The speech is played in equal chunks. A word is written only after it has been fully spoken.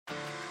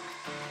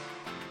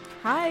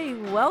Hi,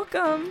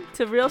 welcome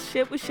to Real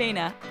Shit with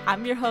Shayna.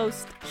 I'm your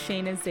host,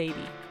 Shayna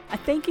Zaidi. I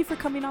thank you for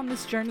coming on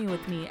this journey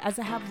with me as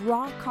I have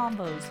raw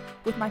convos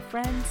with my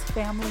friends,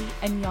 family,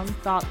 and young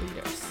thought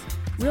leaders.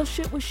 Real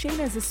Shit with Shayna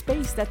is a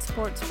space that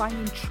supports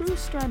finding true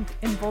strength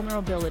in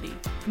vulnerability.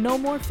 No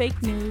more fake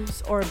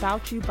news or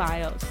about you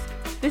bios.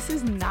 This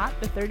is not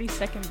the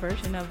 30-second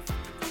version of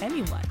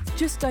anyone.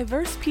 Just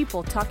diverse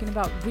people talking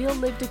about real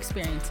lived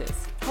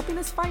experiences, helping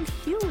us find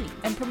healing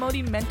and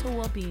promoting mental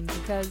well-being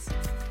because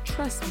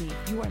trust me,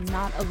 you are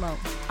not alone.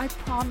 I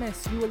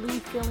promise you will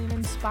leave feeling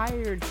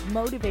inspired,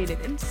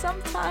 motivated, and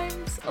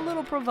sometimes a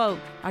little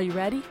provoked. Are you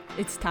ready?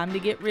 It's time to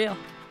get real.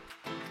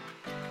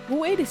 Well,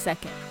 wait a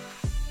second.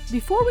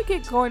 Before we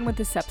get going with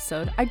this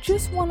episode, I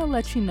just want to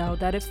let you know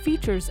that it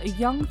features a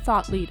young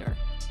thought leader,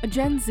 a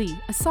Gen Z,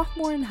 a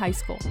sophomore in high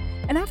school.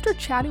 And after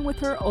chatting with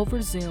her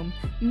over Zoom,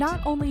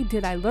 not only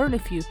did I learn a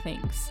few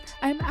things,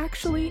 I'm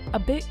actually a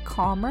bit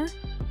calmer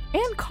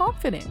and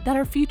confident that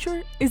our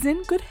future is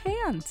in good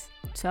hands.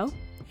 So,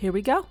 here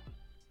we go.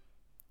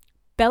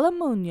 Bella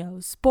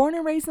Munoz, born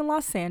and raised in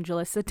Los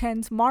Angeles,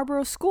 attends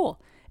Marlboro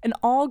School, an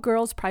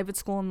all-girls private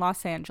school in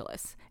Los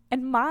Angeles,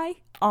 and my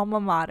alma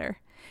mater.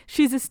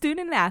 She's a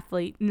student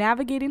athlete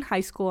navigating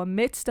high school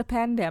amidst a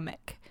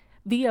pandemic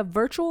via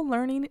virtual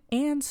learning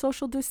and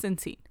social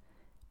distancing.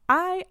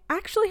 I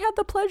actually had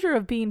the pleasure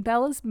of being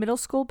Bella's middle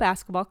school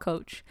basketball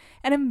coach,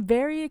 and I'm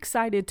very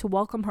excited to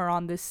welcome her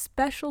on this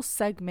special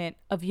segment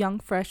of Young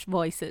Fresh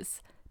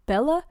Voices.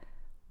 Bella,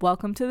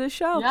 welcome to the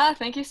show. Yeah,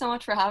 thank you so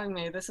much for having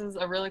me. This is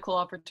a really cool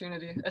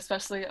opportunity,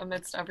 especially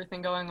amidst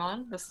everything going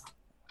on.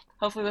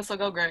 Hopefully this will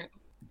go great.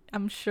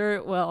 I'm sure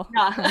it will.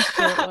 Yeah. I'm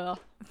sure it will.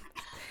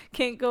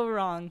 Can't go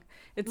wrong.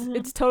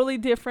 It's totally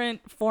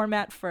different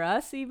format for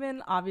us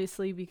even,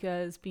 obviously,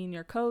 because being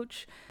your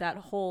coach, that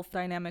whole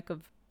dynamic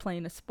of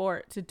playing a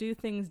sport, to do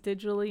things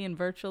digitally and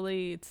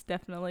virtually, it's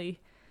definitely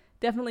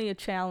a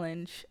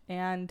challenge.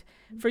 And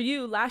for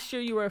you, last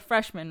year you were a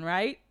freshman,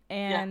 right?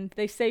 And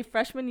They say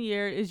freshman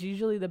year is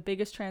usually the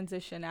biggest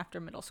transition after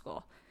middle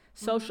school,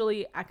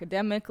 socially,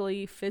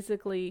 academically,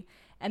 physically.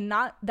 And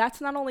that's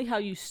not only how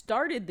you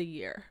started the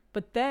year,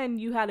 but then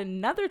you had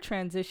another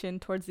transition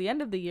towards the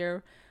end of the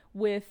year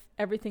with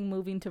everything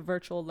moving to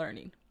virtual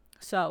learning.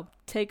 So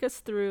take us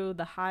through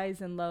the highs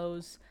and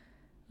lows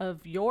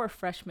of your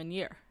freshman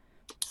year.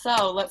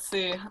 So let's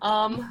see.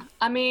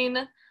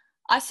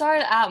 I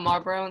started at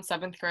Marlboro in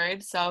 7th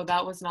grade, so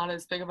that was not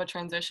as big of a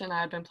transition.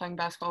 I had been playing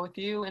basketball with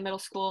you in middle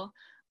school.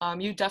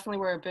 You definitely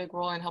were a big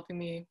role in helping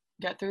me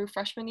get through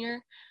freshman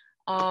year.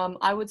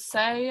 I would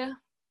say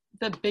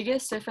the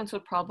biggest difference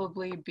would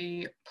probably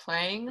be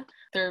playing.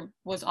 There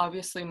was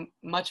obviously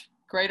much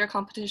greater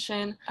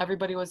competition.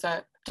 Everybody was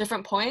at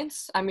different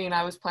points. I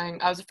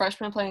was a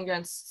freshman playing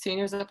against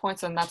seniors at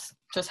points, and that's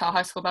just how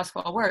high school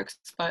basketball works.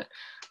 But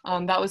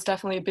that was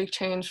definitely a big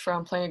change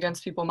from playing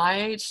against people my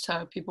age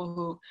to people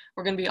who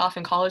were going to be off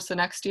in college the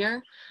next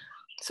year.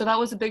 So that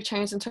was a big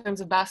change in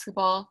terms of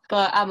basketball.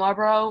 But at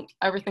Marlboro,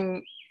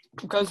 everything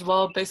goes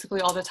well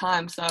basically all the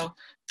time. So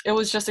it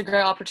was just a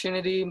great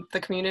opportunity. The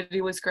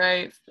community was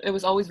great. It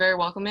was always very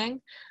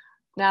welcoming.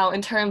 Now,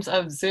 in terms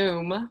of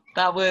Zoom,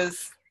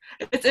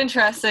 it's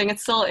interesting. It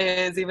still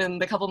is, even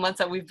the couple months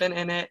that we've been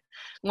in it.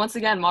 Once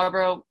again,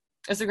 Marlboro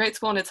is a great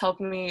school, and it's helped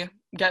me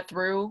get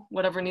through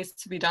whatever needs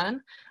to be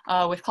done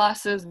with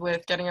classes,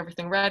 with getting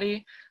everything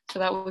ready. So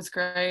that was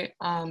great.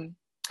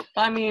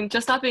 But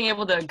just not being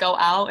able to go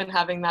out and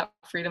having that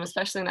freedom,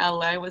 especially in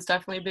LA, was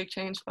definitely a big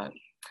change, but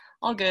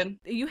all good.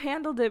 You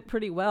handled it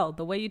pretty well.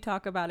 The way you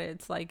talk about it,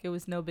 it's like it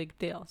was no big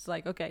deal. It's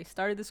like, okay,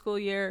 started the school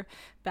year,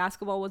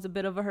 basketball was a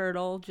bit of a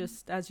hurdle,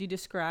 just as you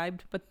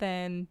described, but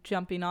then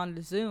jumping on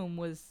to Zoom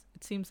it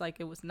seems like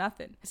it was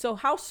nothing. So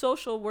how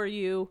social were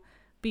you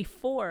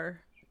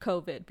before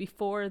COVID,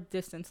 before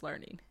distance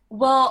learning?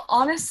 Well,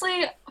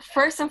 honestly,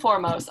 first and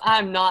foremost,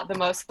 I'm not the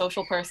most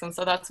social person,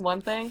 so that's one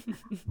thing.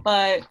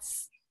 But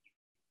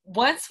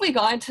once we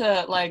got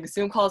into like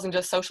Zoom calls and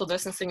just social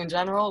distancing in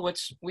general,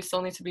 which we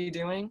still need to be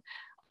doing,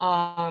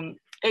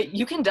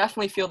 you can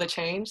definitely feel the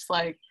change.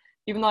 Like,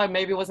 even though I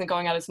maybe wasn't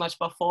going out as much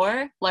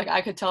before, like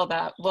I could tell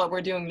that what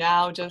we're doing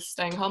now, just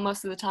staying home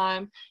most of the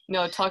time,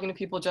 talking to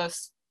people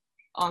just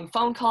on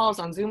phone calls,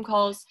 on Zoom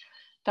calls,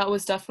 that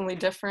was definitely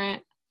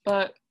different.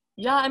 But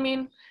yeah,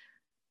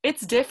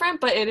 it's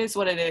different, but it is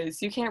what it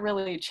is. You can't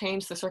really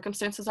change the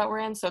circumstances that we're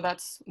in, so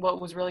that's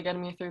what was really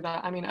getting me through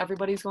that.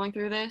 Everybody's going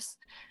through this,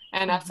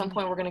 and at some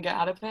point we're going to get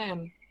out of it,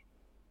 and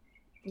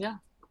yeah.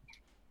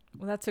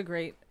 Well, that's a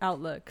great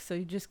outlook. So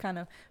you just kind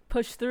of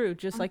push through,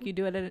 just like you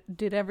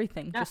did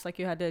everything. Just like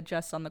you had to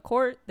adjust on the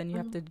court, then you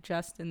have to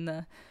adjust in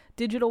the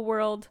digital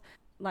world.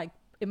 Like,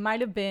 it might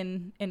have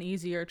been an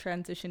easier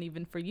transition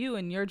even for you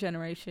and your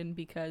generation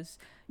because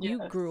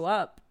you grew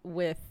up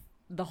with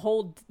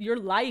your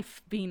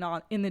life being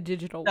in the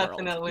digital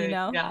Definitely,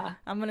 world, yeah.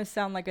 I'm going to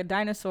sound like a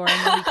dinosaur.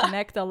 I know we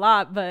connect a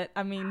lot, but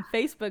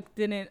Facebook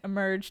didn't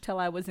emerge till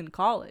I was in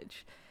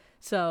college.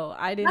 So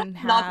I didn't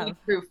That's not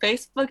true.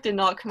 Facebook did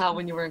not come out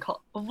when you were in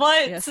college.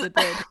 What? Yes, it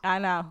did. I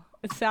know.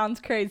 It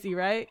sounds crazy,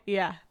 right?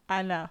 Yeah,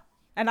 I know.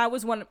 And I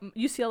was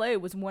UCLA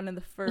was one of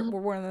the first, Mhm.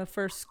 were one of the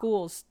first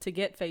schools to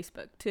get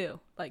Facebook too,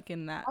 like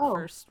in that Oh.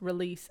 first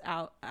release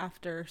out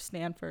after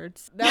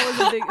Stanford's. That was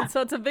a big, so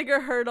it's a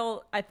bigger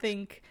hurdle, I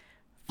think,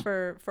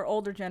 for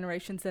older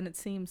generations than it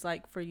seems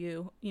like for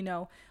you. You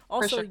know, For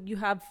also sure. you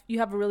have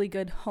a really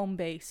good home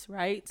base,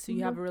 right? So you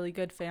Mhm. have a really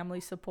good family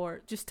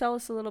support. Just tell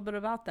us a little bit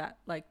about that.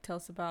 Like, tell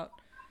us about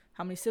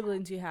how many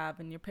siblings you have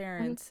and your Mhm.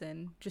 parents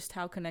and just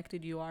how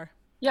connected you are.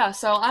 Yeah,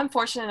 so I'm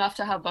fortunate enough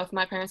to have both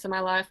my parents in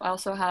my life. I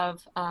also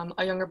have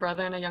a younger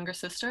brother and a younger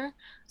sister.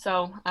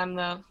 So I'm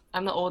the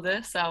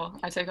oldest, so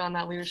I take on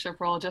that leadership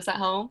role just at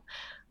home.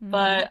 Mm-hmm.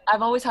 But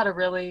I've always had a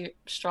really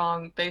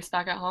strong base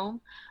back at home.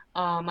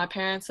 My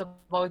parents have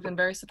always been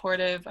very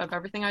supportive of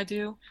everything I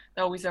do.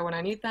 They're always there when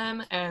I need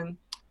them, and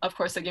of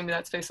course, they give me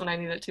that space when I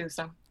need it too.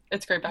 So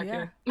it's great back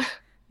Yeah. here.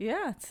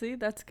 Yeah, see,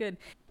 that's good.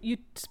 You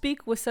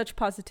speak with such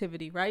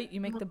positivity, right? You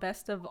make Mhm. the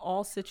best of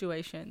all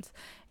situations.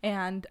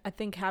 And I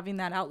think having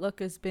that outlook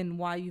has been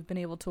why you've been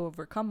able to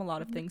overcome a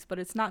lot of things, but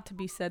it's not to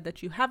be said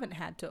that you haven't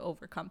had to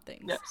overcome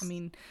things. I Yes,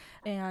 mean,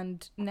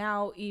 and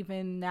now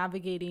even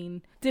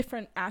navigating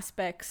different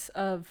aspects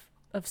of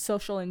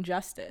social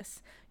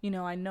injustice. You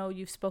know, I know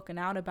you've spoken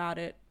out about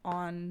it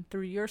on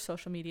through your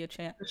social media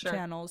for sure.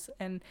 channels,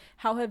 and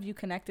how have you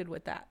connected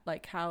with that?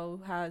 Like, how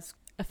has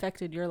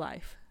affected your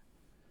life?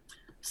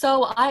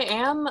 So I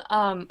am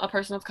a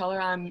person of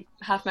color. I'm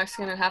half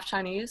Mexican and half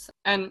Chinese.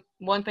 And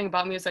one thing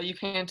about me is that you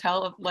can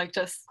tell of like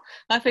just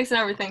my face and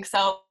everything.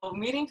 So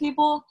meeting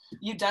people,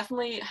 you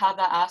definitely have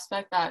that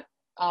aspect that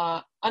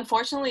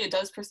unfortunately it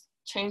does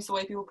change the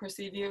way people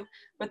perceive you.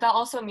 But that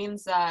also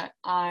means that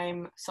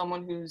I'm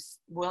someone who's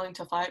willing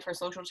to fight for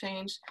social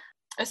change,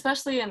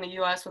 especially in the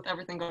US with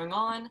everything going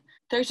on.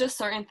 There's just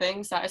certain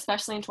things that,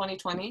 especially in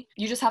 2020,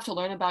 you just have to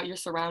learn about your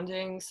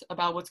surroundings,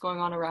 about what's going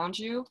on around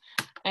you.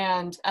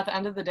 And at the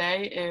end of the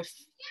day, if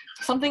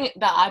something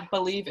that I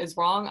believe is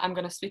wrong, I'm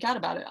going to speak out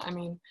about it. I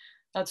mean,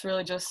 that's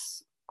really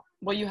just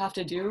what you have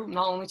to do,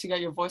 not only to get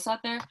your voice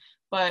out there,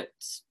 but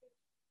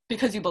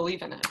because you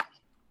believe in it.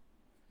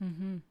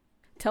 Mm-hmm.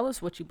 Tell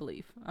us what you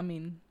believe. I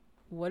mean,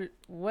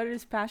 what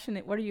is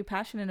passionate? What are you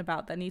passionate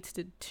about that needs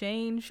to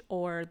change,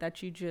 or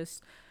that you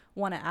just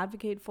want to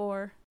advocate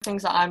for?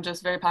 Things that I'm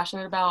just very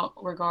passionate about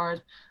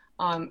regard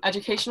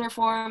education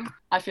reform.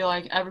 I feel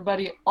like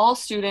everybody, all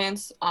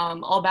students,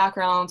 all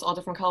backgrounds, all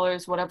different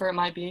colors, whatever it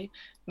might be,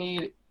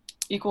 need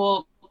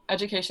equal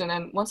education.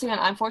 And once again,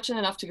 I'm fortunate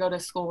enough to go to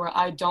school where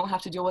I don't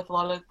have to deal with a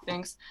lot of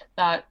things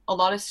that a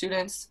lot of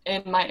students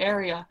in my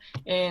area,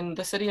 in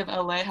the city of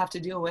LA, have to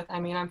deal with.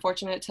 I mean, I'm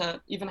fortunate to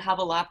even have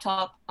a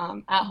laptop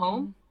at Mm-hmm.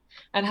 home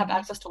and have Mm-hmm.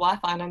 access to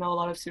Wi-Fi, and I know a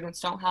lot of students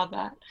don't have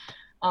that.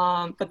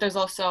 But there's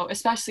also,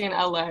 especially in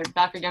LA,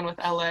 back again with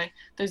LA,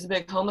 there's a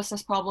big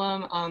homelessness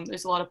problem.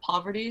 There's a lot of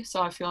poverty.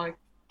 So I feel like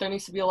there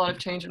needs to be a lot of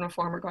change and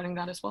reform regarding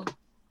that as well.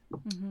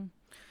 Mm-hmm.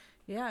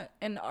 Yeah,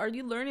 and are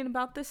you learning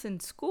about this in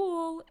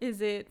school? Is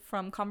it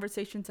from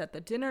conversations at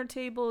the dinner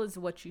table? Is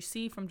it what you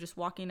see from just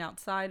walking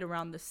outside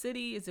around the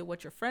city? Is it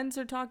what your friends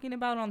are talking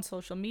about on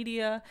social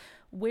media?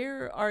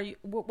 Where are you?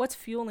 What's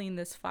fueling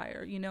this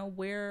fire? You know,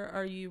 where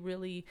are you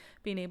really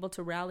being able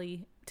to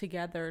rally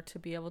together to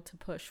be able to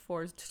push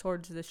forward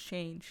towards this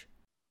change?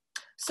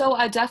 So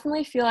I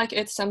definitely feel like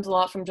it stems a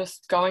lot from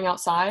just going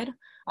outside.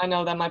 I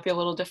know that might be a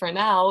little different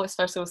now,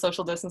 especially with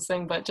social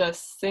distancing, but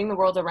just seeing the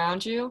world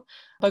around you.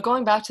 But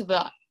going back to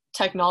the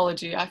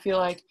technology, I feel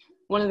like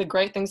one of the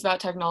great things about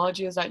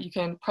technology is that you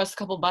can press a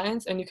couple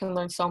buttons and you can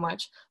learn so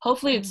much.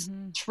 Hopefully it's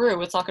Mm-hmm.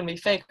 true, it's not going to be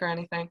fake or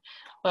anything,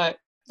 but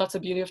that's the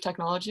beauty of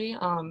technology.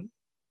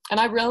 And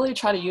I really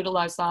try to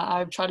utilize that.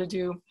 I try to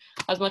do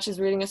as much as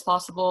reading as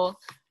possible,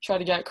 try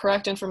to get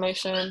correct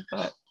information,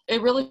 but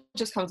it really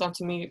just comes down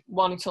to me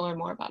wanting to learn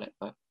more about it.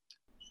 But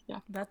yeah.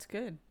 That's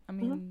good. I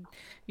Hmm. mean,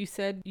 you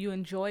said you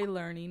enjoy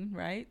learning,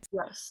 right?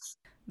 Yes.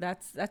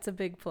 That's a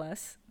big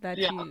plus that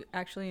Yeah. you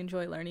actually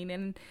enjoy learning.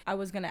 And I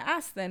was going to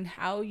ask then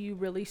how you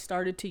really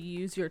started to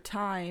use your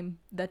time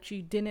that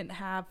you didn't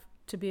have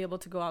to be able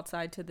to go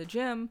outside to the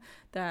gym,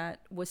 that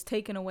was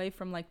taken away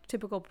from like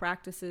typical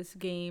practices,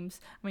 games.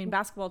 I mean,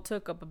 basketball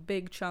took up a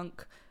big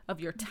chunk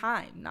of your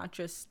time, not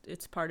just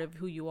it's part of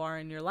who you are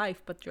in your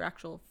life, but your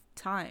actual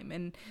time.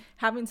 And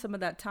having some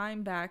of that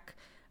time back,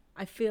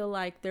 I feel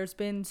like there's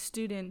been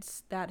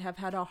students that have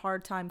had a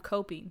hard time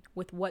coping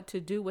with what to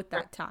do with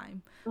that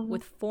time, Hmm.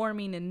 with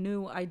forming a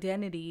new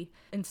identity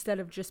instead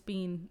of just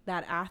being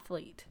that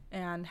athlete,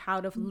 and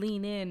how to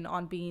lean in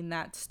on being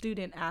that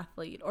student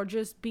athlete or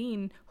just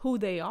being who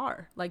they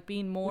are, like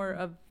being more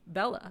of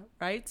Bella,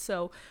 right?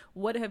 So,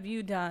 what have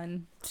you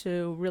done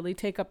to really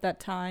take up that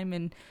time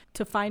and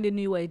to find a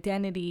new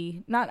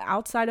identity, not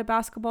outside of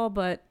basketball,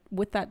 but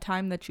with that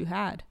time that you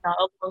had? Yeah,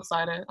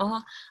 alongside it.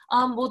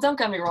 Uh-huh. Well, don't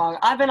get me wrong.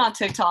 I've been on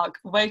TikTok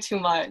way too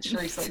much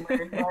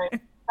recently, right?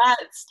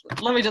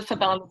 Let me just put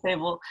that on the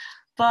table.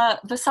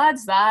 But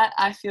besides that,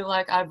 I feel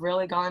like I've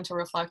really gotten to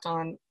reflect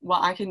on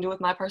what I can do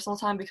with my personal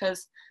time,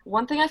 because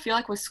one thing I feel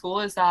like with school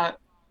is that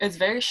it's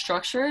very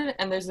structured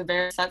and there's a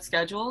very set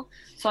schedule.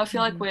 So I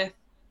feel like Mm-hmm. with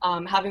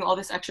having all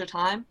this extra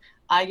time,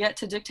 I get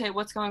to dictate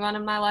what's going on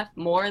in my life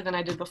more than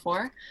I did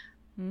before.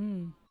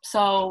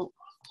 So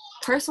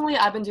personally,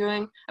 I've been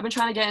trying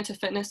to get into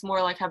fitness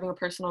more, like having a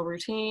personal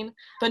routine,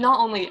 but not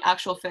only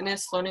actual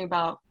fitness, learning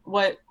about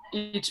what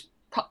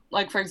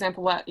for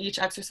example, what each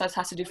exercise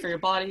has to do for your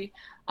body,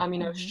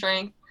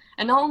 strength,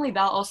 and not only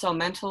that, also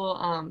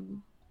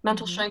mental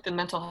strength and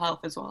mental health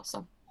as well.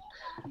 So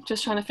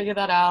just trying to figure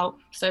that out,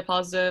 stay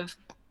positive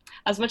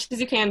as much as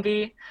you can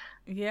be.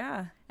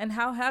 Yeah. And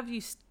how have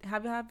you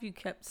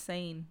kept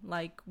sane?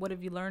 Like, what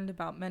have you learned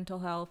about mental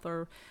health,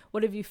 or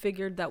what have you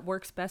figured that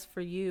works best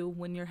for you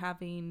when you're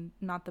having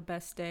not the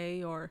best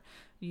day, or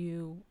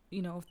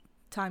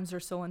times are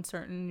so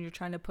uncertain, you're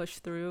trying to push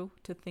through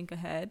to think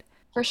ahead?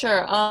 For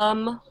sure.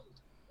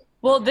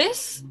 Well,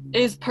 this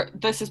is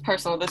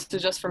personal. This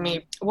is just for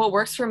me. What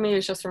works for me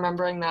is just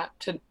remembering that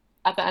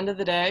at the end of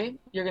the day,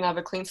 you're gonna have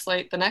a clean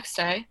slate the next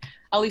day,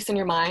 at least in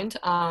your mind.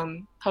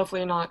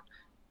 Hopefully, you're not,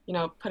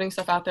 putting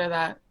stuff out there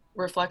that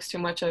reflects too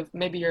much of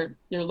maybe your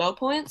low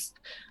points,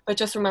 but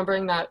just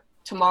remembering that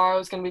tomorrow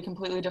is going to be a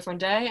completely different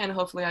day, and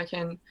hopefully I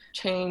can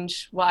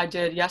change what I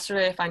did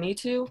yesterday if I need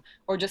to,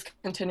 or just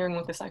continuing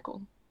with the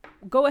cycle.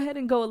 Go ahead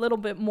and go a little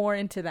bit more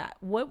into that.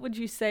 What would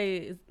you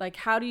say, like,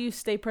 how do you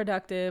stay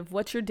productive?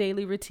 What's your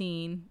daily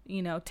routine?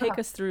 Take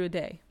us through a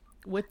day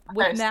with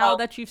now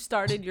that you've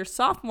started your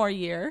sophomore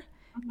year,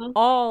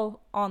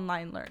 all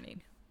online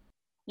learning.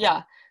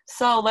 Yeah.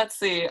 So let's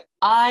see.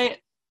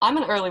 I'm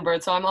an early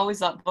bird, so I'm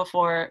always up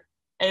before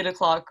 8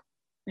 o'clock.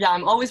 Yeah,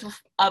 I'm always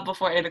up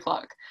before 8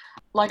 o'clock.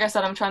 Like I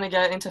said, I'm trying to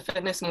get into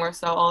fitness more,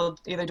 so I'll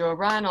either do a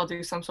run, I'll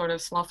do some sort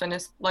of small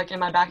fitness, like in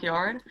my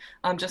backyard,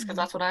 just because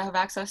that's what I have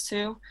access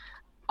to.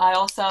 I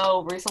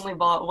also recently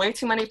bought way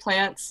too many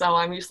plants, so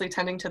I'm usually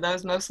tending to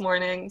those most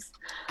mornings.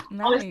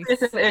 Nice. Obviously,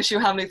 it's an issue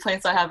how many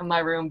plants I have in my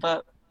room,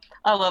 but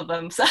I love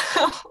them, so.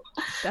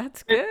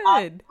 That's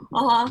good.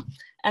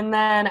 And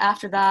then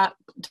after that,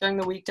 during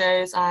the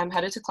weekdays, I'm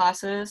headed to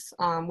classes.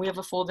 We have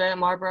a full day at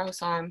Marlboro,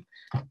 so I'm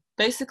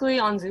basically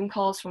on Zoom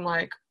calls from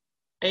like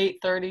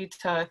 8:30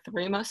 to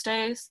 3 most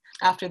days.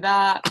 After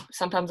that,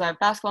 sometimes I have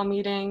basketball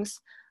meetings.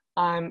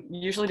 I'm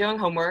usually doing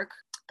homework.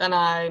 Then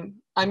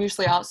I'm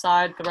usually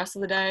outside the rest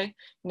of the day,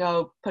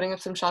 putting up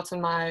some shots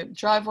in my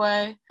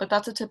driveway. But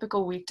that's a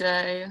typical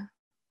weekday.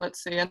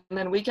 Let's see. And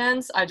then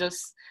weekends, I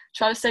just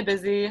try to stay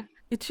busy.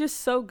 It's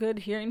just so good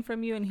hearing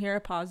from you and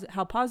hear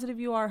how positive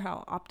you are,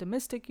 how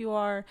optimistic you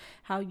are,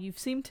 how you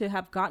seem to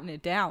have gotten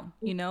it down.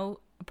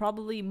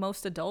 Probably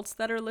most adults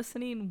that are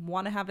listening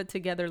want to have it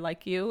together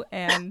like you.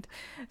 And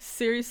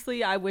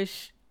seriously, I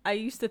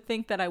used to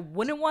think that I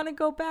wouldn't want to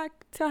go back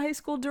to high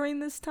school during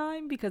this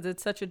time because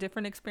it's such a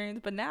different experience.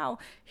 But now,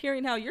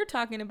 hearing how you're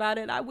talking about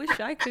it, I wish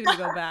I could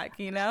go back,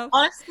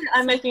 Honestly,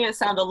 I'm making it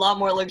sound a lot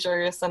more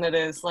luxurious than it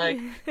is.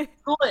 Like,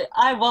 school,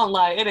 I won't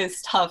lie, it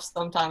is tough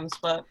sometimes,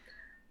 but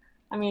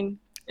I mean,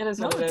 it is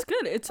what it is. No, it's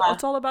good. It's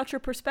all about your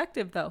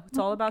perspective, though. It's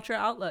all about your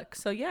outlook.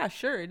 So yeah,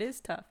 sure, it is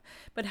tough.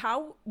 But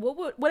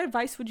what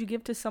advice would you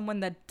give to someone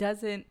that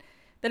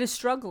is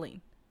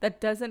struggling, that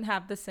doesn't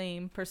have the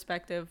same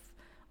perspective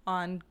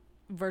on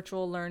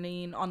virtual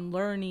learning,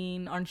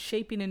 on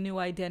shaping a new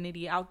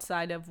identity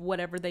outside of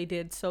whatever they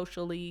did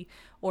socially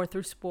or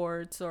through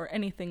sports or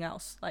anything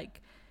else?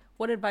 Like,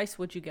 what advice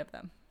would you give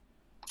them?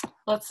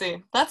 Let's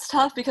see. That's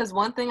tough because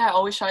one thing I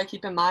always try to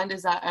keep in mind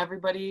is that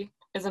everybody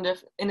is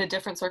in a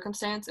different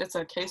circumstance. It's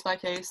a case by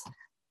case.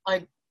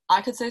 Like,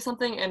 I could say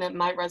something and it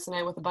might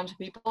resonate with a bunch of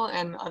people,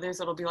 and others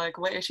it'll be like,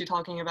 what is she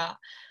talking about?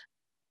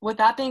 With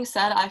that being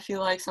said, I feel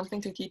like something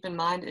to keep in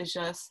mind is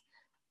just,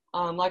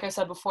 like I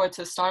said before,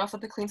 to start off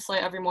with a clean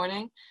slate every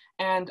morning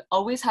and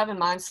always have in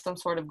mind some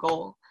sort of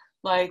goal.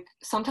 Like,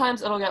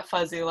 sometimes it'll get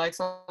fuzzy. Like,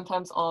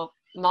 sometimes I'll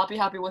not be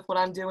happy with what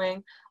I'm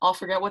doing. I'll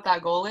forget what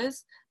that goal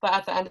is. But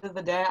at the end of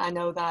the day, I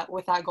know that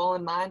with that goal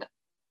in mind,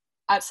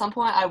 at some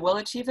point I will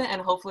achieve it, and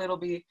hopefully it'll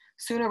be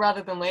sooner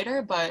rather than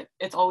later, but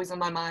it's always in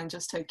my mind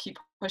just to keep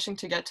pushing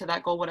to get to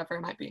that goal, whatever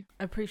it might be.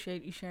 I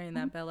appreciate you sharing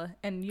that, Bella.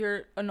 And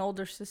you're an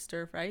older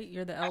sister, right?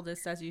 You're the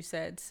eldest, as you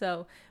said.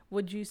 So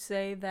would you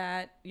say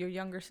that your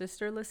younger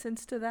sister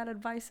listens to that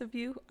advice of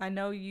you? I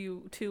know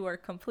you two are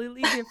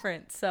completely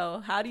different.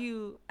 So how do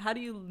you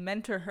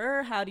mentor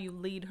her? How do you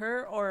lead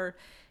her? Or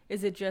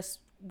is it just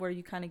where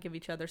you kind of give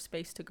each other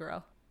space to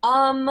grow?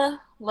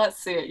 Let's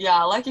see.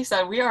 Yeah, like you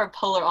said, we are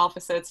polar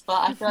opposites,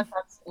 but I feel like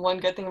that's one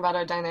good thing about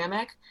our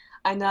dynamic.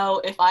 I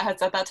know if I had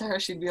said that to her,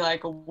 she'd be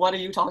like, what are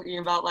you talking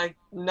about? Like,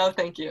 no,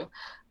 thank you.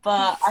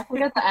 But I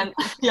think at the end,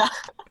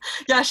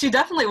 yeah, she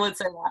definitely would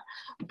say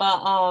that.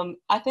 But,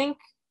 I think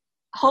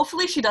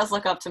hopefully she does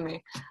look up to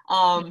me.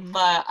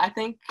 But I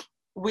think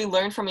we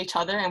learn from each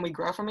other and we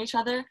grow from each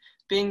other,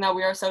 being that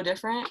we are so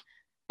different.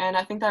 And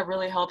I think that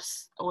really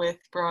helps with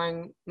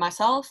growing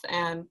myself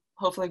and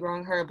hopefully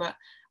growing her. But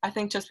I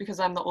think just because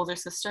I'm the older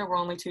sister, we're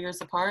only 2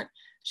 years apart.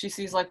 She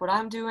sees like what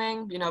I'm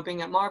doing,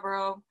 being at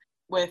Marlboro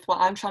with what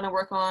I'm trying to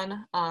work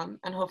on.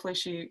 And hopefully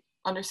she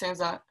understands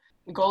that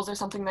goals are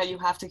something that you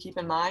have to keep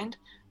in mind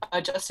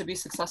just to be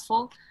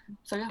successful.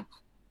 So yeah.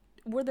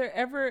 Were there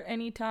ever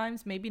any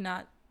times, maybe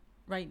not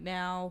right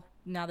now,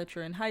 now that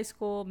you're in high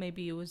school,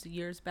 maybe it was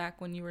years back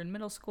when you were in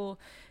middle school,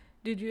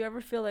 did you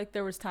ever feel like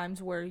there was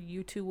times where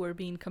you two were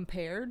being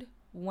compared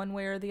one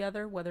way or the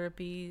other, whether it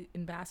be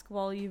in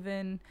basketball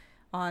even,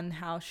 on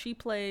how she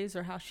plays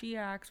or how she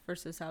acts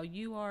versus how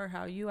you are,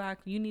 how you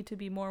act? You need to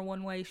be more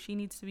one way, she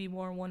needs to be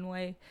more one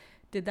way.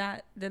 Did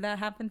that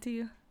happen to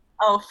you?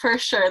 Oh, for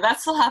sure. That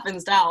still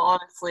happens now,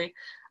 honestly.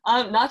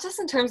 Not just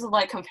in terms of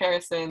like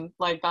comparison,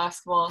 like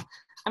basketball.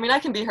 I mean, I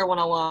can beat her one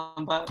on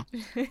one, but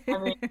I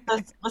mean,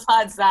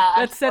 besides that,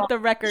 I Let's feel set the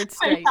record like,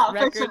 straight. yeah,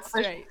 Record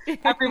for sure. straight.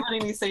 Everybody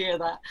needs to hear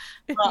that.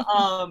 But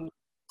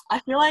I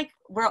feel like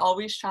we're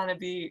always trying to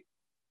be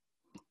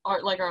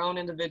our own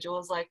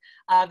individuals. Like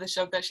I have this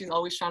joke that she's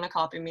always trying to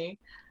copy me,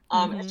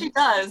 and Mhm. she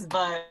does,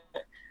 but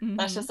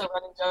that's Mhm. just a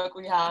running joke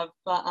we have.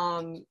 But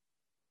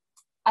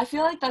I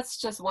feel like that's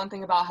just one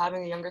thing about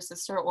having a younger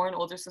sister or an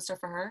older sister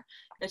for her.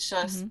 It's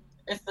just Mhm.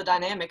 it's the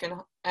dynamic,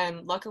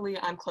 and luckily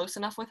I'm close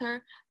enough with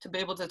her to be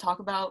able to talk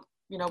about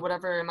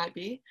whatever it might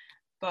be.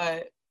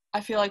 But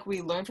I feel like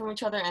we learn from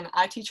each other, and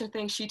I teach her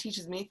things, she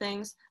teaches me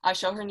things, I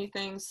show her new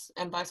things,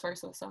 and vice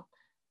versa. So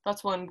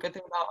that's one good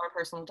thing about our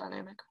personal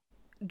dynamic.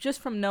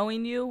 Just from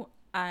knowing you,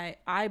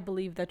 I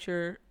believe that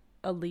you're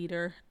a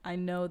leader. I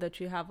know that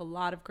you have a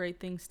lot of great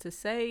things to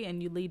say,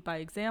 and you lead by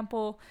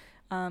example.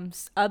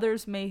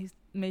 Others may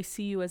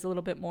see you as a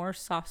little bit more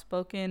soft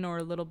spoken or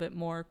a little bit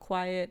more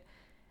quiet.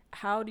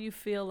 How do you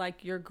feel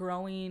like you're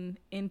growing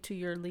into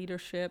your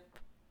leadership,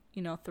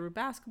 through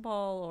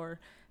basketball or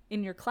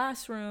in your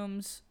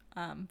classrooms,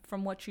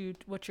 from what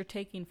you're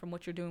taking from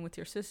what you're doing with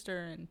your sister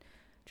and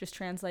just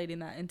translating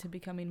that into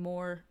becoming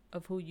more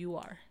of who you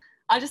are?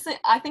 I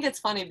think it's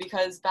funny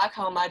because back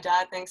home my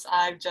dad thinks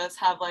I just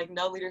have like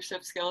no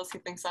leadership skills. He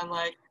thinks I'm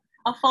like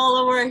a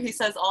follower. He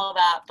says all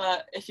that,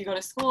 but if you go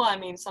to school, I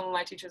mean, some of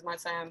my teachers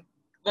might say I'm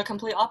the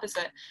complete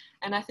opposite.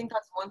 And I think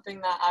that's one thing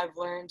that I've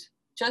learned.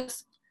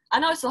 Just I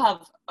know I still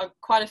have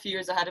quite a few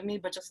years ahead of me,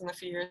 but just in the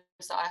few years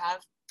that I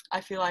have, I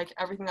feel like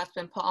everything that's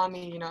been put on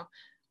me,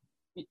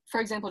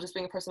 for example, just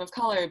being a person of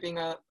color, being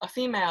a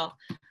female,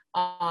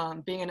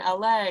 being in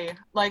LA,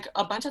 like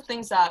a bunch of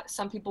things that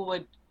some people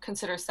would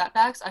consider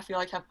setbacks, I feel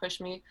like have pushed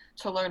me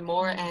to learn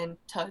more Mm. and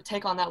to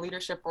take on that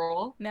leadership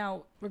role.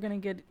 Now we're gonna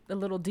get a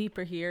little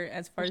deeper here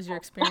as far as your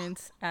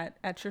experience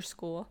at your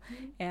school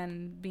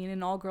and being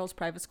an all girls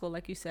private school,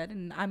 like you said,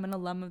 and I'm an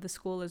alum of the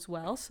school as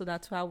well, so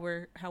that's how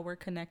we're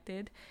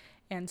connected,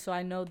 and so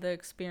I know the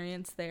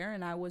experience there,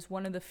 and I was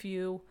one of the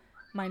few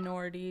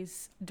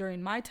minorities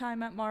during my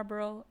time at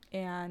Marlboro,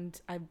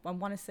 and I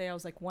want to say I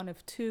was like one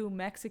of two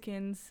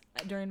Mexicans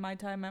during my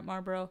time at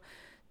Marlboro.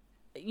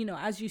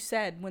 As you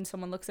said, when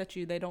someone looks at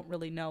you, they don't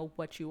really know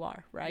what you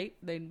are, right?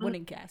 They Mhm.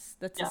 wouldn't guess.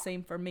 That's the Yeah.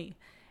 same for me.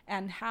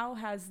 And how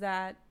has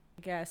that,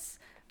 I guess,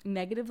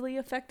 negatively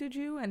affected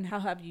you? And how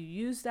have you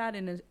used that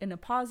in a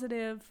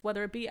positive,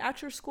 whether it be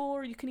at your school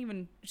or you can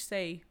even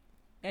say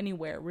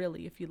anywhere,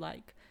 really, if you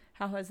like?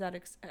 How has that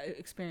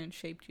experience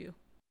shaped you?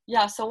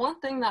 Yeah, so one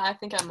thing that I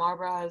think at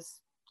Marlboro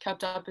has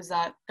kept up is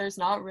that there's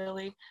not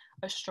really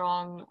a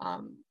strong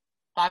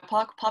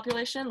BIPOC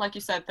population. Like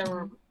you said, there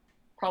were Mm-hmm.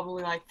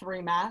 probably like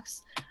three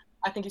max.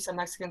 I think you said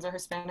Mexicans or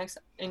Hispanics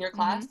in your Mm-hmm.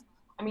 class.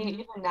 I mean,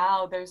 Mm-hmm. even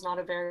now, there's not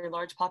a very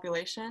large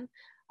population.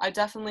 I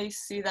definitely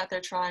see that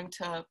they're trying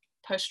to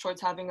push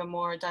towards having a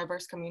more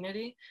diverse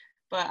community,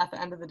 but at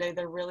the end of the day,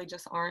 there really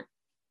just aren't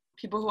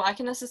people who I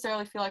can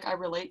necessarily feel like I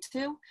relate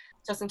to,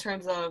 just in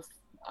terms of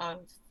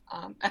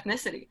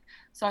ethnicity.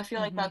 So I feel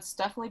like Mm-hmm. that's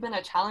definitely been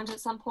a challenge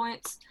at some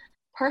points.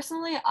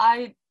 Personally,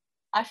 I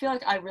feel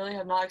like I really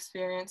have not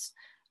experienced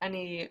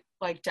any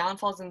like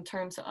downfalls in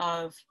terms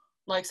of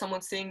like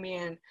someone seeing me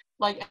in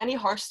like any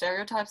harsh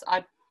stereotypes.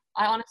 I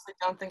honestly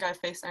don't think I've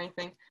faced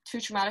anything too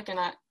traumatic, and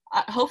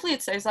hopefully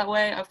it stays that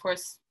way. Of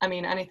course, I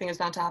mean anything is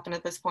bound to happen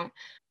at this point.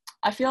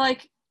 I feel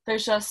like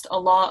there's just a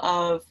lot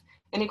of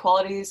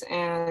inequalities,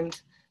 and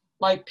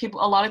like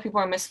a lot of people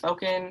are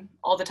misspoken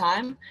all the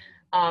time,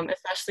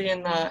 especially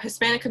in the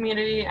Hispanic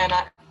community. And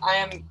I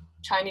am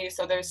Chinese,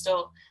 so there's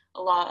still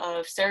a lot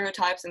of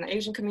stereotypes in the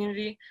Asian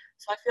community.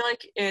 So I feel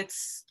like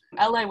it's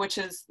LA, which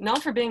is known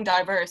for being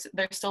diverse.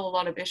 There's still a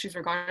lot of issues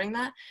regarding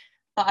that.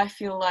 But I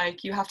feel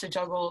like you have to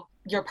juggle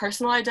your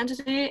personal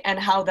identity and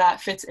how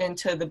that fits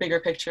into the bigger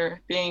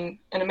picture, being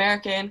an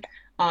American,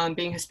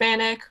 being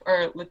Hispanic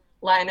or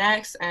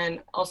Latinx,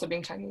 and also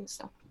being Chinese.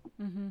 So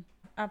Mm-hmm.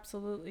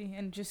 Absolutely.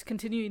 And just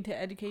continuing to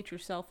educate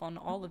yourself on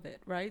all of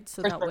it, right?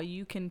 So for that sure. way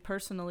you can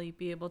personally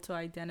be able to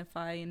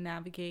identify and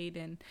navigate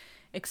and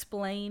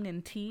explain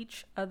and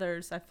teach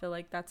others. I feel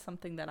like that's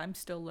something that I'm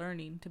still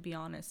learning, to be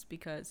honest,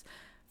 because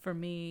for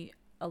me,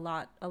 a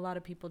lot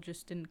of people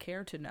just didn't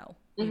care to know.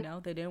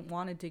 Mhm. They didn't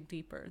want to dig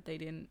deeper. They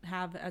didn't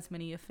have as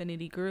many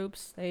affinity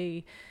groups.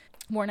 They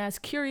weren't as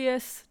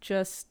curious,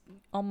 just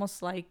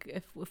almost like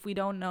if we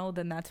don't know,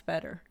 then that's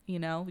better.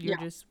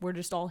 Yeah. We're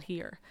just all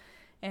here.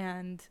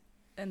 And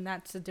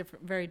that's a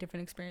very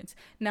different experience.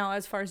 Now,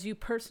 as far as you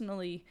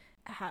personally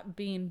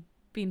being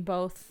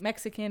both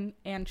Mexican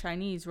and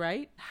Chinese,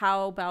 right?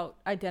 How about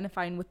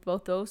identifying with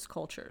both those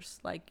cultures,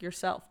 like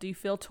yourself? Do you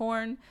feel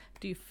torn?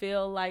 Do you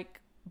feel like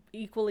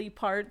equally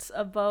parts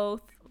of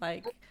both?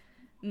 Like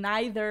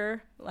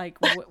neither? Like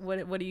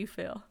what do you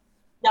feel?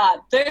 Yeah,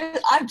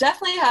 I've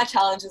definitely had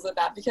challenges with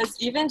that because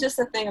even just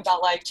the thing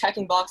about like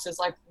checking boxes,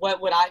 like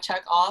what would I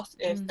check off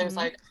if there's Mm-hmm.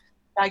 like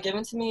that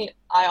given to me,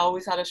 I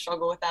always had a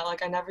struggle with that.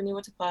 Like I never knew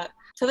what to put.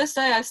 To this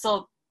day, I'm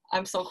still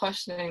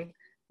questioning,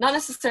 not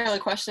necessarily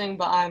questioning,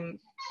 but I'm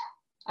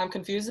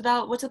confused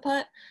about what to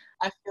put.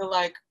 I feel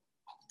like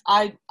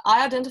I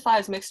identify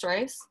as mixed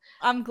race.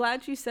 I'm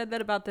glad you said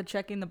that about the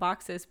checking the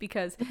boxes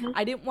because Mm-hmm.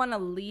 I didn't want to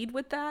lead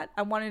with that.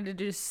 I wanted to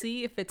just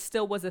see if it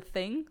still was a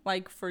thing,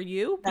 like for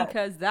you, Yeah,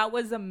 because that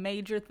was a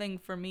major thing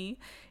for me.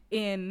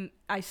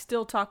 I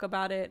still talk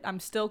about it.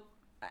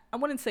 I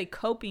wouldn't say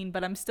coping,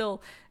 but I'm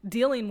still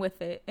dealing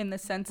with it in the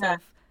sense yeah,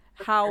 of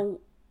how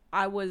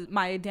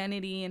my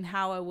identity and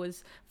how I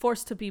was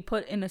forced to be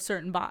put in a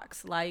certain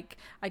box. Like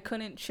I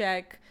couldn't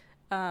check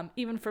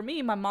even for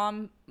me, my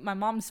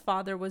mom's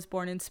father was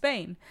born in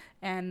Spain,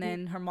 and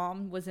then her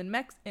mom was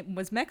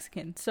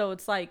Mexican. So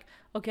it's like,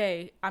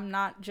 okay, I'm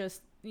not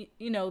just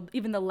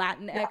even the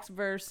yeah, Latinx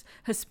versus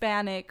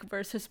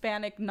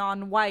Hispanic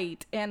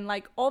non-white, and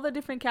like all the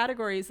different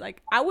categories.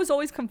 Like I was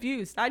always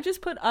confused. I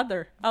just put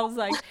other. I was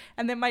like,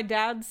 and then my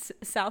dad's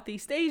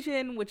Southeast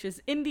Asian, which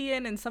is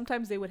Indian, and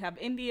sometimes they would have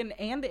Indian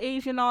and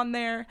Asian on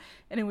there,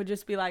 and it would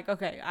just be like,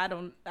 okay, I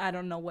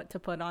don't know what to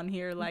put on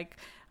here. Like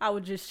I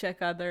would just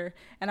check other,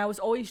 and I was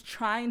always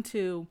trying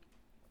to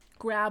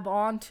grab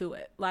onto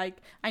it. Like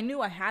I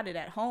knew I had it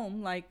at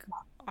home. Like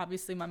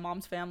obviously my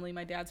mom's family,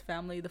 my dad's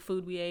family, the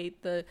food we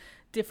ate, the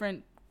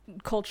different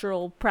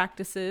cultural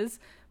practices,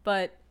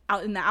 but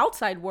out in the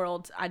outside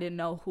world, I didn't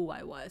know who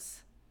I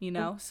was.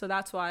 So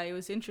that's why it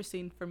was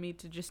interesting for me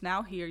to just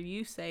now hear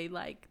you say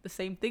like the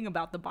same thing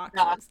about the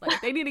yeah. boxes.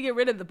 Like they need to get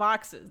rid of the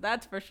boxes,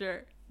 that's for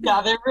sure.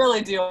 Yeah, they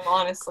really do,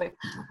 honestly.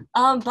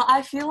 But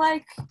I feel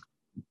like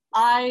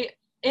I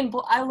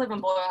I live in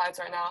Boyle Heights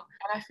right now,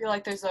 and I feel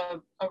like there's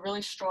a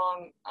really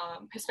strong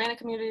Hispanic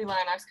community,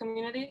 Latinx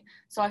community.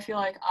 So I feel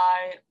like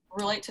I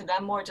relate to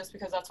them more just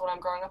because that's what I'm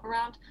growing up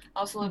around.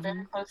 I also live very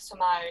Mm-hmm. close to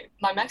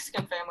my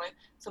Mexican family,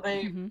 so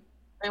Mm-hmm.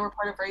 they were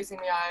part of raising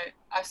me.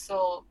 I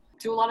still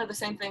do a lot of the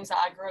same things that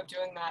I grew up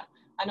doing that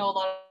I know a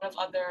lot of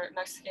other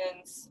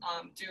Mexicans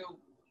do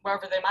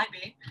wherever they might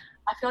be.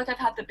 I feel like I've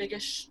had the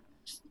biggest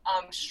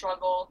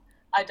struggle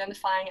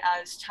identifying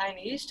as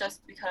Chinese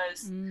just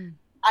because Mm.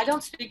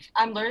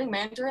 I'm learning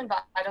Mandarin,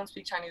 but I don't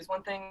speak Chinese.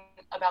 One thing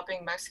about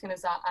being Mexican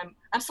is that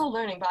I'm still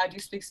learning, but I do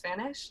speak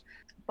Spanish.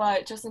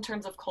 But just in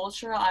terms of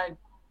culture, I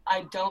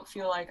don't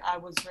feel like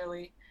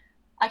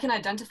I can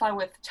identify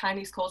with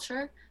Chinese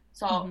culture.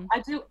 So Mm-hmm.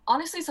 I do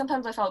honestly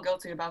sometimes I felt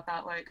guilty about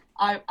that. Like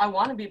I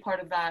want to be part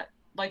of that,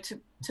 like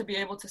to be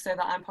able to say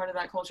that I'm part of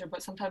that culture,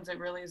 but sometimes it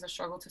really is a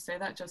struggle to say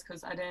that just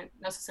because I didn't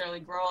necessarily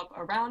grow up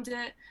around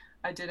it.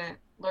 I didn't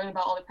learn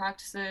about all the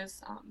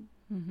practices.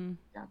 Mm-hmm.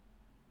 Yeah.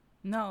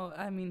 No,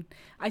 I mean,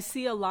 I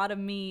see a lot of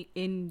me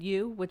in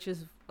you, which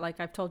is like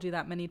I've told you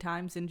that many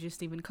times, and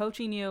just even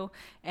coaching you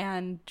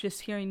and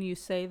just hearing you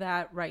say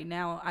that right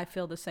now, I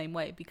feel the same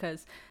way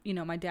because,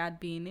 my dad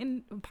being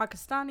in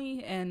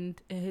Pakistani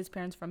and his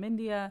parents from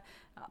India,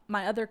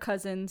 my other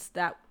cousins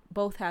that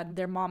both had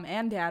their mom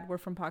and dad were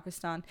from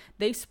Pakistan.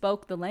 They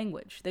spoke the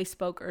language. They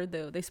spoke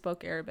Urdu. They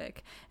spoke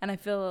Arabic. And I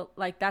feel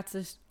like that's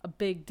just a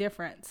big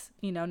difference,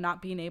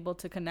 not being able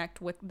to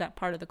connect with that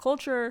part of the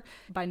culture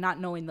by not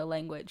knowing the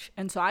language.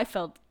 And so I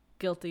felt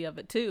guilty of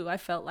it too. I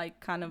felt like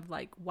kind of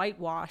like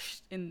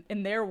whitewashed in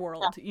their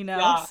Yeah. world,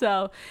 Yeah.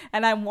 So,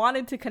 and I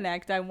wanted to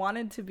connect. I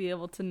wanted to be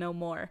able to know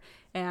more.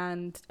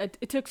 And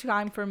it took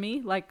time for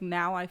me. Like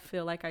now I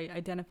feel like I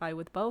identify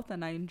with both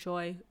and I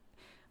enjoy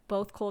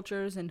both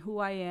cultures and who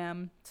I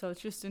am. So it's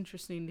just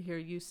interesting to hear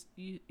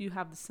you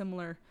have the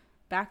similar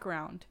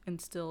background and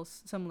still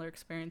similar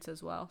experience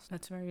as well. So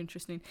that's very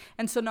interesting.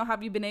 And so now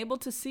have you been able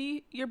to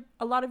see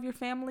a lot of your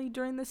family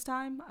during this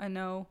time? I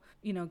know,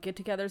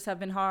 get-togethers have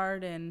been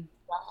hard and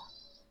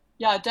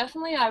Yeah,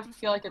 definitely. I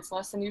feel like it's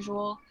less than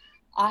usual.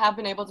 I have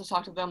been able to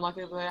talk to them.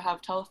 Luckily, I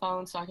have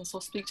telephones, so I can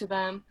still speak to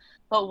them.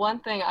 But one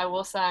thing I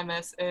will say I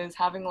miss is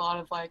having a lot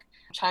of like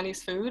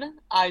Chinese food.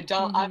 I've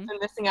mhm been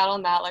missing out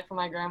on that, like from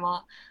my grandma,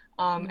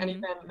 and mhm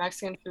even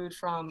Mexican food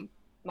from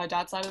my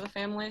dad's side of the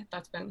family.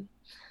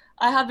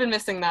 I have been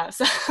missing that.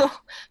 So,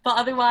 but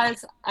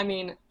otherwise, I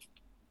mean,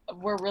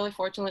 we're really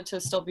fortunate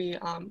to still be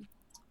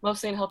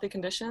mostly in healthy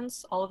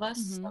conditions, all of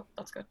us. mhm So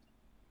that's good.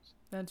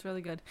 That's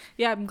really good.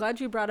 Yeah, I'm glad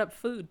you brought up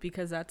food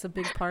because that's a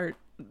big part.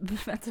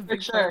 That's a For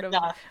big part sure.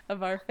 Yeah.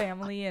 of our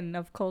family and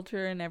of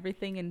culture and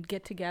everything and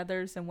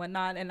get-togethers and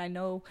whatnot. And I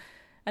know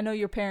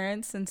your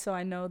parents, and so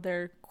I know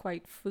they're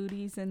quite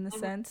foodies in the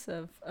Mhm. sense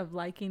of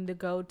liking to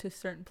go to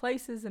certain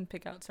places and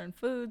pick out certain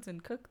foods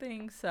and cook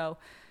things. So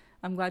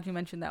I'm glad you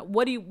mentioned that.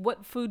 What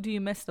food do you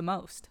miss the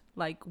most?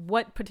 Like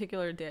what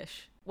particular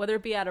dish, whether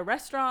it be at a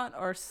restaurant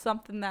or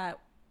something that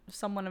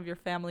someone of your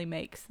family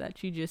makes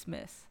that you just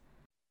miss?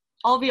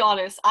 I'll be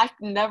honest, I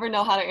never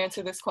know how to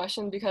answer this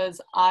question because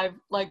I've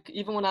like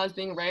even when I was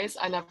being raised,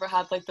 I never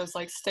had like those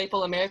like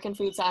staple American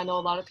foods that I know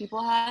a lot of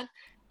people had.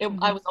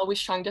 I was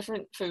always trying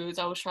different foods.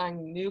 I was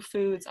trying new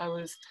foods. I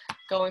was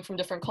going from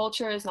different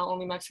cultures, not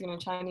only Mexican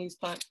and Chinese,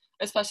 but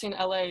especially in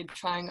LA,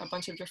 trying a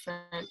bunch of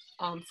different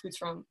foods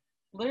from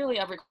literally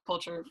every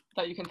culture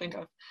that you can think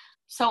of.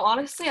 So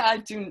honestly, I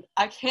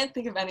can't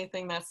think of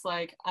anything that's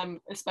like I'm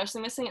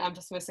especially missing. I'm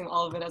just missing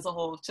all of it as a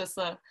whole.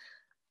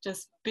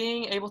 Just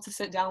being able to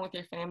sit down with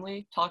your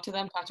family, talk to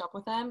them, catch up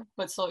with them,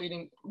 but still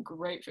eating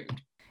great food.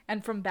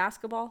 And from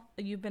basketball,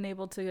 you've been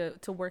able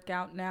to work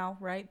out now,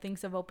 right?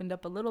 Things have opened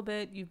up a little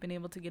bit. You've been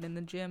able to get in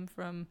the gym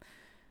from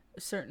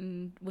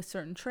certain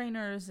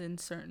trainers and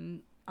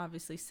certain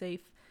obviously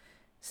safe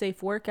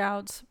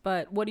workouts.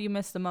 But what do you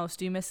miss the most?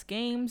 Do you miss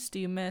games? Do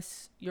you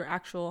miss your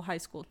actual high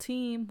school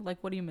team? Like,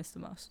 what do you miss the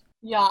most?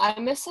 Yeah, I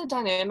miss the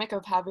dynamic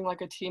of having like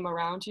a team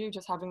around you,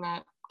 just having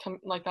that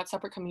like that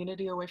separate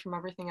community away from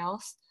everything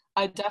else.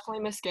 I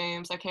definitely miss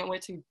games. I can't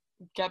wait to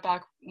get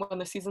back when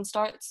the season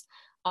starts.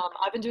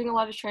 I've been doing a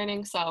lot of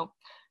training, so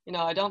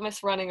I don't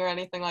miss running or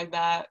anything like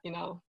that.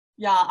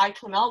 Yeah, I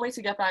cannot wait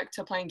to get back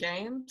to playing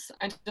games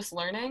and just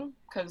learning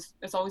because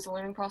it's always a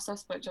learning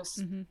process. But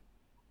just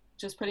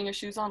putting your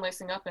shoes on,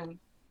 lacing up, and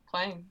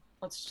playing.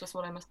 That's just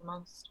what I miss the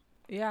most.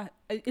 Yeah,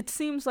 it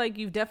seems like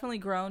you've definitely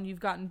grown.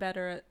 You've gotten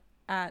better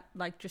at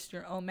like just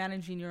your own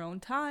managing your own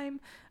time,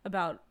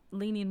 about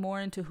leaning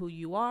more into who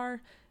you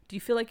are. Do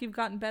you feel like you've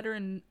gotten better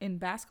in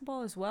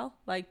basketball as well?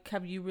 Like,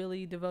 have you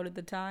really devoted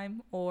the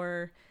time,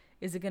 or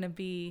is it going to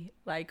be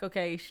like,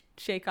 okay,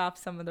 shake off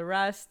some of the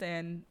rust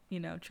and,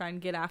 try and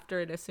get after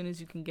it as soon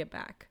as you can get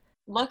back?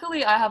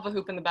 Luckily, I have a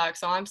hoop in the back,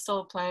 so I'm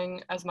still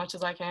playing as much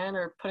as I can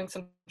or putting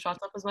some shots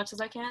up as much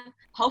as I can.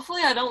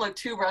 Hopefully, I don't look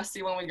too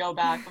rusty when we go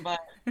back, but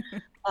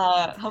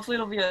hopefully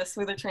it'll be a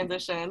smoother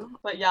transition.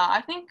 But yeah,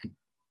 I think,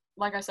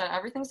 like I said,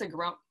 everything's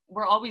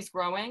we're always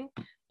growing.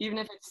 Even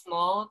if it's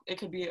small, it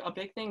could be a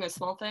big thing, a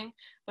small thing,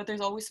 but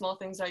there's always small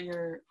things that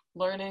you're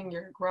learning,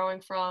 you're growing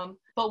from.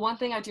 But one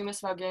thing I do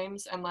miss about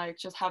games and like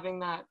just having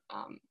that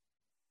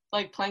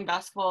like playing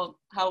basketball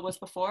how it was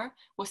before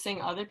was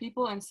seeing other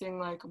people and seeing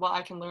like what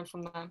I can learn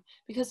from them.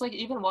 Because like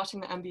even watching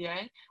the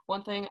NBA,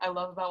 one thing I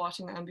love about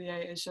watching the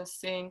NBA is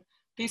just seeing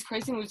these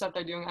crazy moves that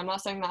they're doing. I'm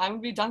not saying that I'm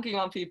gonna be dunking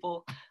on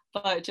people,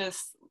 but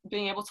just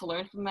being able to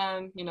learn from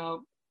them,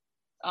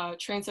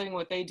 translating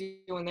what they do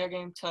in their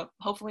game to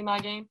hopefully my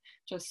game.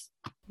 Just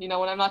when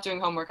I'm not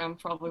doing homework, I'm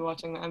probably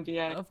watching the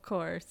NBA. Of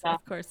course, yeah.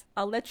 Of course.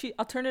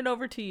 I'll turn it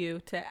over to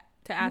you to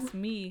ask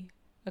me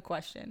a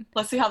question.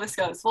 Let's see how this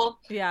goes. Well,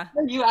 yeah,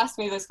 you asked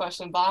me this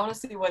question, but I want to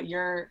see what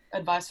your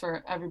advice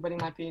for everybody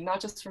might be,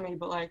 not just for me,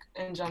 but like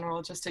in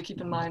general, just to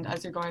keep in mind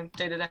as you're going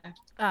day to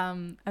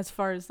day. As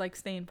far as like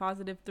staying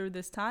positive through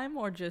this time,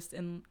 or just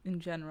in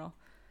general?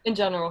 In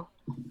general.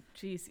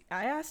 Jeez,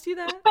 I asked you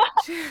that.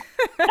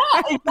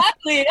 Yeah,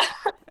 exactly.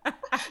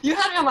 You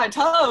had me on my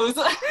toes.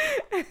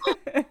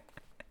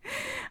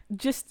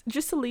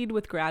 Just to lead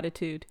with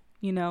gratitude.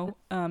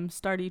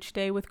 Start each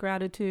day with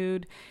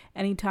gratitude.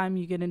 Anytime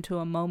you get into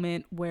a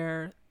moment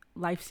where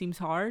life seems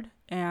hard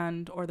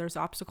or there's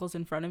obstacles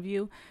in front of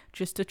you,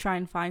 just to try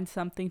and find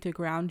something to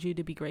ground you,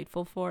 to be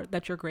grateful for,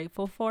 that you're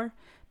grateful for,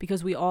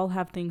 because we all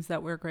have things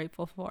that we're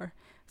grateful for,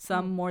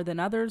 some more than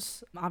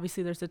others.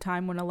 Obviously there's a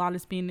time when a lot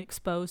is being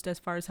exposed as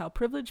far as how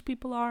privileged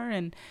people are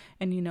and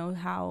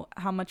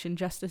how much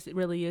injustice it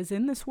really is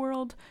in this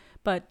world,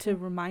 but to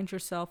remind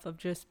yourself of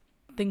just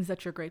things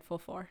that you're grateful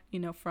for,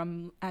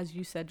 from, as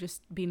you said,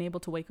 just being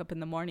able to wake up in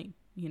the morning,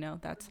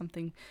 that's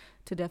something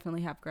to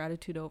definitely have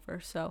gratitude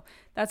over. So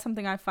that's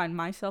something I find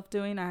myself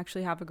doing. I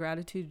actually have a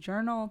gratitude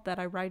journal that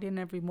I write in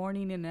every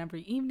morning and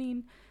every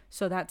evening.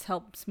 So that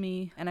helps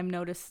me. And I've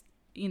noticed,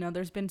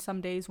 there's been some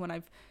days when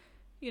I've,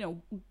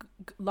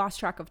 lost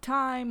track of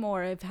time,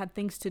 or I've had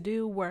things to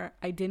do where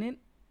I didn't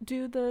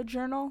do the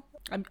journal.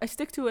 I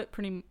stick to it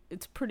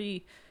it's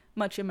pretty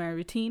much in my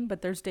routine,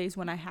 but there's days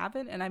when I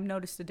haven't, and I've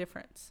noticed a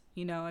difference.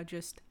 I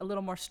just a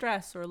little more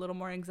stress or a little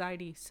more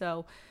anxiety.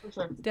 So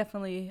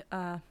definitely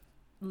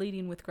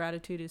leading with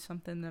gratitude is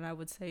something that I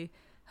would say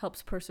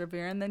helps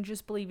persevere, and then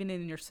just believing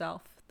in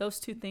yourself. Those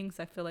two things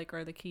I feel like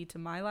are the key to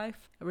my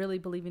life. Really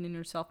believing in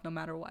yourself no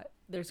matter what.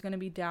 There's going to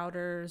be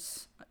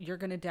doubters. You're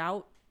going to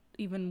doubt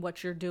even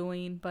what you're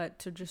doing, but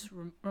to just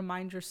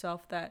remind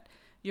yourself that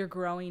you're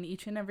growing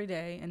each and every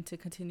day, and to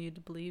continue to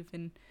believe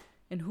in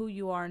who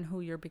you are and who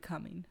you're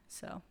becoming.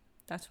 So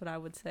that's what I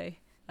would say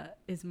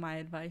is my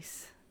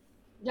advice.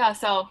 Yeah,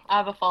 so I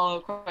have a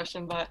follow-up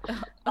question, but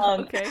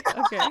okay.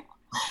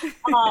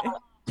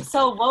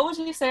 So what would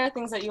you say are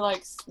things that you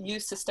like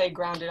use to stay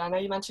grounded? I know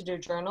you mentioned your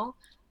journal,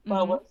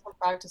 but what are some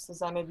practices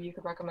that maybe you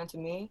could recommend to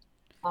me,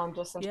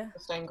 just in terms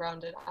of staying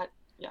grounded? I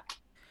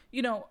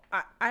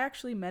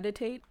actually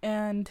meditate,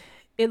 and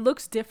it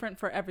looks different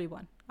for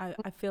everyone.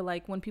 I feel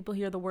like when people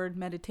hear the word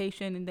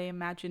meditation and they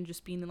imagine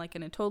just being like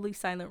in a totally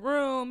silent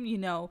room,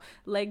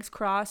 legs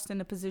crossed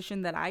in a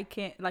position that I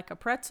can't, like a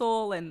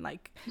pretzel, and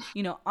like,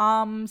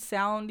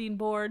 sounding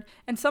board.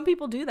 And some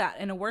people do that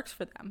and it works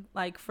for them.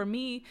 Like for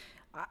me,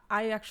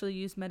 I actually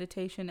use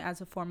meditation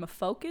as a form of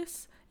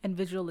focus and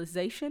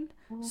visualization.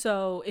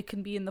 So it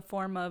can be in the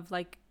form of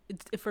like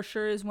it for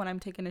sure is when I'm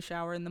taking a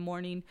shower in the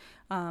morning.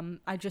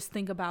 I just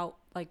think about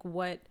like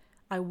what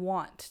I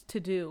want to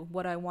do,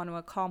 what I want to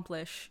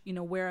accomplish, you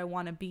know, where I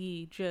want to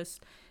be,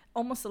 just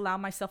almost allow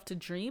myself to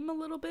dream a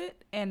little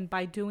bit. And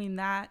by doing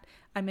that,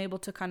 I'm able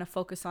to kind of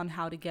focus on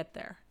how to get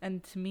there.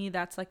 And to me,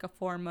 that's like a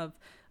form of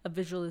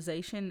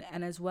visualization,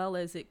 and as well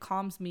as it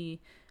calms me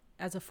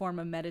as a form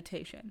of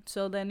meditation.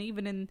 So then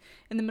even in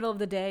the middle of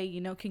the day,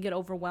 you know, can get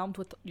overwhelmed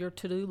with your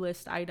to-do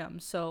list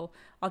items. So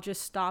I'll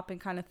just stop and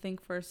kind of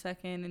think for a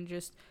second and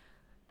just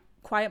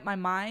quiet my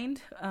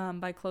mind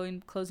by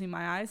closing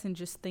my eyes and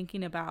just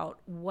thinking about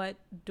what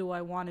do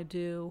I want to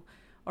do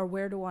or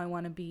where do I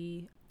want to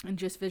be, and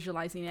just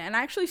visualizing it. And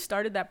I actually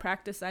started that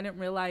practice. I didn't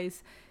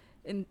realize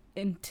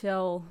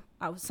until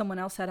someone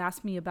else had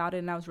asked me about it,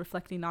 and I was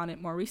reflecting on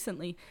it more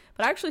recently.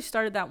 But I actually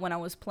started that when I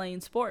was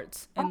playing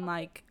sports, and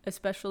like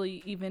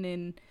especially even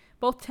in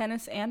both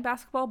tennis and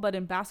basketball, but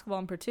in basketball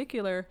in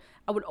particular,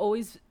 I would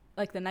always,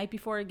 like the night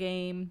before a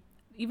game,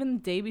 even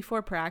the day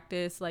before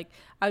practice, like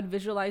I would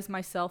visualize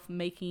myself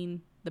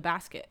making the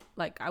basket.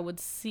 Like I would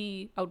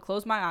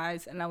close my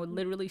eyes and I would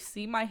literally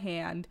see my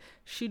hand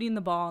shooting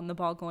the ball and the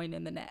ball going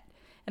in the net.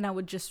 And I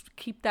would just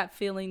keep that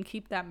feeling,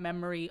 keep that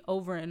memory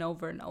over and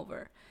over and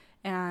over.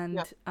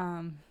 And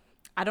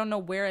I don't know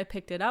where I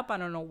picked it up. I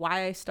don't know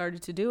why I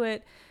started to do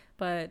it.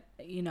 But,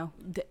 you know,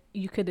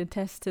 you could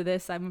attest to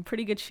this. I'm a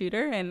pretty good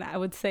shooter. And I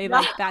would say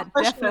like that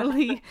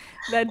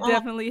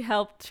definitely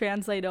helped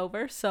translate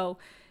over. So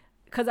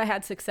because I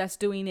had success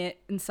doing it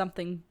in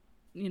something,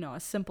 you know,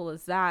 as simple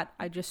as that,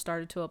 I just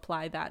started to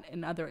apply that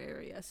in other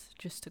areas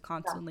just to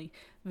constantly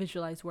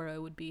visualize where I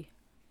would be.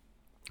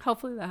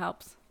 Hopefully that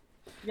helps.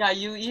 Yeah,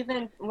 you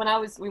even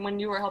when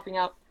you were helping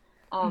out,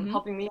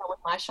 helping me out with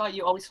my shot,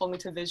 you always told me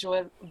to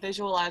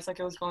visualize like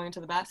it was going into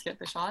the basket,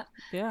 the shot.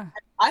 Yeah.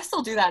 I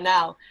still do that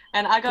now,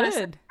 and I gotta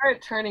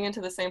start turning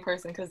into the same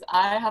person because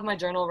I have my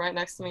journal right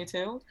next to me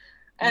too,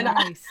 and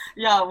nice.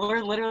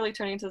 We're literally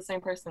turning into the same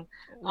person.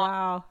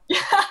 Wow.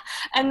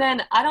 And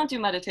then I don't do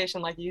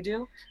meditation like you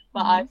do,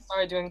 but I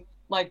started doing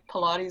like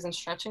Pilates and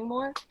stretching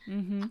more.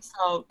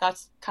 So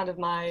that's kind of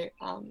my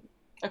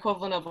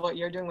equivalent of what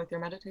you're doing with your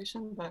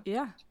meditation. But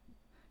yeah.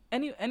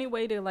 Any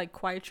way to like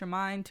quiet your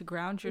mind, to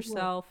ground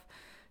yourself,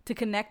 to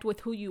connect with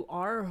who you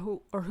are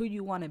or who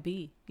you want to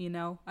be, you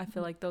know? I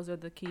feel like those are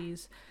the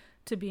keys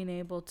to being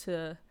able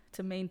to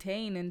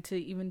maintain and to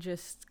even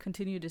just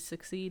continue to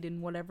succeed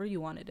in whatever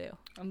you want to do.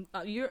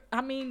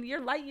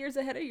 You're light years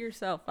ahead of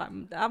yourself.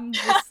 I'm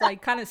just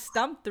like kind of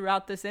stumped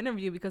throughout this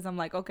interview because I'm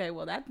like, okay,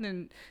 well that's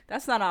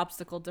not an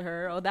obstacle to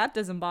her. Oh, that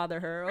doesn't bother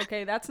her.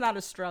 Okay, that's not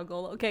a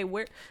struggle. Okay,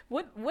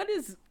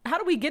 how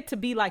do we get to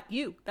be like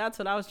you? That's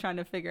what I was trying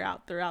to figure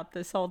out throughout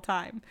this whole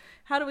time.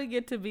 How do we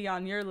get to be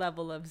on your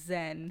level of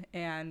Zen?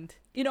 And,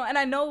 you know, and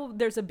I know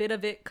there's a bit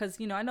of it because,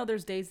 you know, I know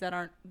there's days that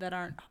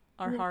aren't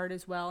hard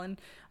as well. And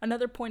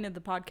another point of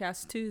the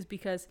podcast too is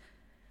because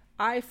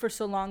I for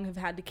so long have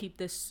had to keep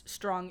this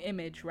strong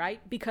image,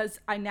 right?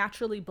 Because I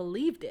naturally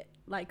believed it.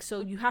 Like,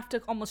 so you have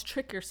to almost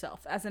trick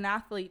yourself as an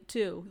athlete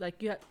too.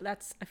 Like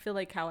that's I feel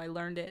like how I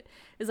learned it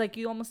is like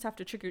you almost have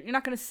to trick you're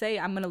not going to say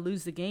I'm going to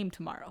lose the game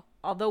tomorrow.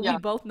 Although we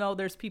both know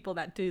there's people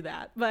that do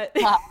that, but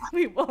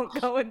we won't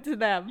go into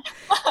them.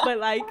 But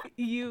like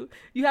you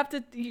have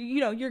to, you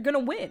know, you're going to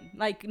win.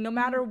 Like no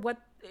matter what,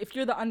 if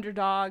you're the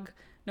underdog,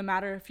 no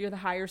matter if you're the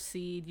higher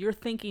seed, you're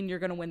thinking you're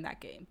going to win that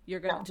game. You're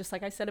going to, just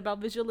like I said about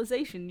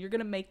visualization, you're going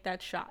to make that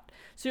shot.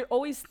 So you're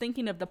always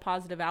thinking of the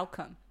positive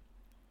outcome.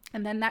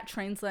 And then that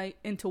translates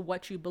into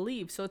what you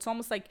believe. So it's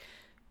almost like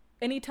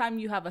anytime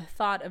you have a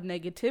thought of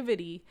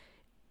negativity,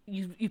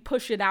 you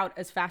push it out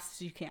as fast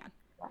as you can.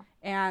 Yeah.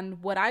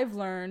 And what I've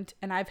learned,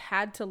 and I've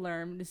had to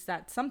learn, is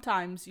that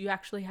sometimes you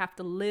actually have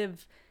to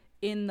live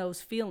in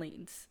those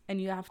feelings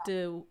and you have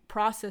to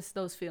process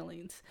those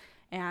feelings.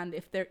 And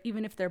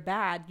even if they're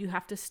bad, you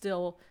have to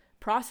still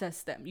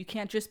process them. You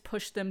can't just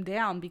push them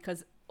down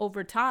because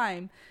over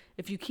time,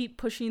 if you keep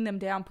pushing them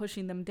down,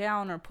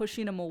 or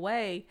pushing them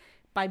away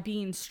by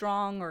being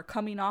strong or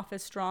coming off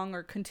as strong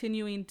or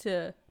continuing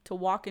to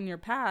walk in your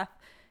path,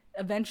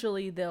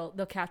 eventually they'll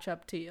catch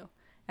up to you.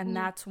 And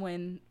that's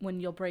when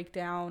you'll break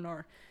down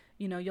or,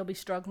 you know, you'll be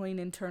struggling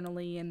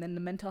internally. And then the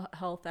mental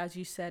health, as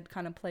you said,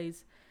 kind of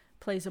plays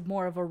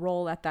more of a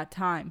role at that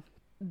time.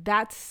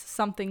 That's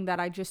something that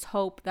I just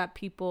hope that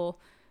people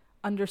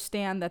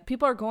understand, that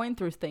people are going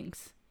through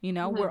things, you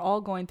know, we're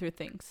all going through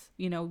things.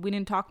 You know, we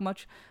didn't talk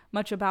much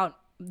about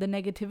the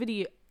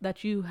negativity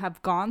that you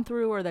have gone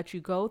through or that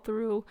you go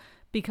through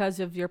because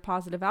of your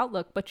positive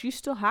outlook, but you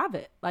still have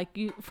it. Like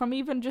you, from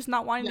even just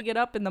not wanting to get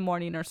up in the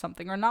morning or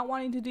something, or not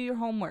wanting to do your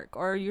homework,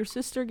 or your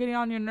sister getting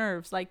on your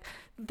nerves, like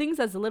things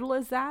as little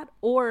as that,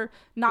 or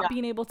not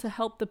being able to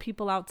help the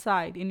people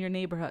outside in your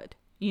neighborhood.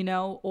 You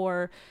know,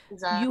 or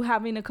you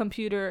having a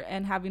computer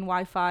and having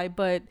Wi-Fi,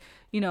 but,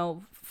 you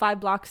know, 5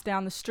 blocks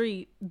down the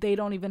street, they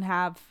don't even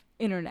have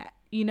internet,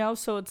 you know?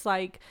 So it's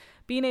like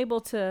being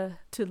able to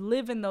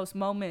live in those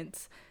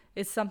moments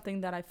is something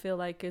that I feel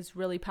like is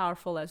really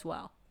powerful as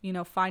well. You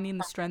know, finding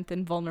the strength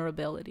in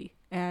vulnerability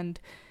and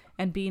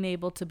and being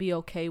able to be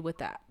okay with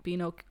that,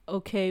 being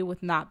okay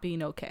with not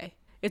being okay.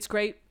 It's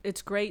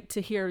great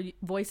to hear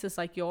voices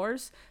like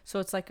yours.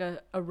 So it's like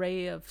a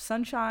ray of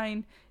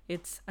sunshine.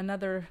 It's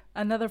another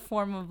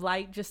form of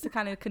light, just to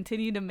kind of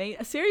continue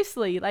to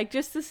seriously, like,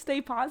 just to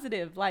stay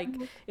positive. Like,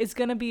 it's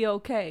gonna be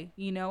okay,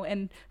 you know.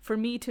 And for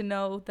me to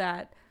know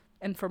that,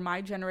 and for my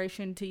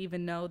generation to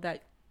even know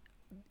that,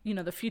 you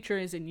know, the future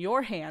is in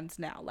your hands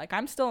now. Like,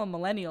 I'm still a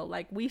millennial.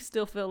 Like, we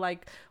still feel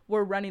like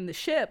we're running the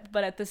ship,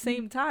 but at the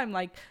same time,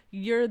 like,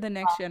 you're the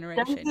next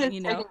generation, you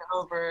know. Taking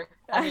over.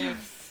 I mean,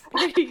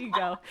 there you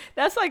go.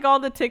 That's like all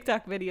the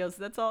TikTok videos.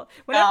 That's all.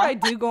 Whenever I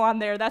do go on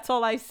there, that's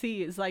all I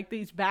see is like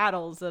these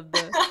battles of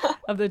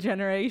the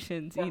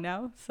generations, you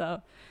know.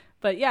 So,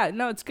 but yeah,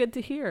 no, it's good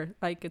to hear.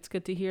 Like, it's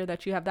good to hear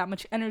that you have that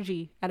much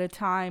energy at a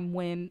time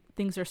when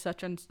things are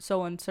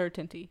so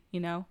uncertainty, you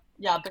know.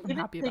 Yeah, but I'm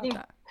happy about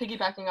that.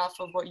 Piggybacking off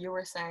of what you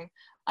were saying,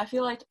 I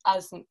feel like,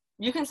 as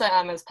you can say,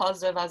 I'm as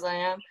positive as I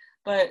am,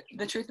 but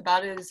the truth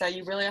about it is that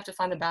you really have to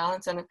find a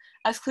balance. And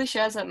as cliche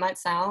as it might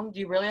sound,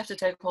 you really have to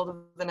take hold of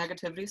the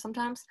negativity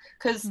sometimes.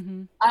 Because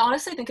I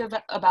honestly think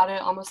about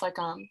it almost like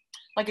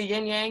a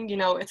yin yang. You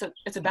know, it's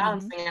a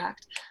balancing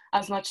act.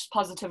 As much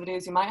positivity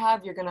as you might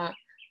have, you're gonna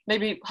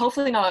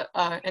hopefully not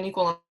an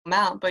equal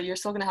amount, but you're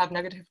still gonna have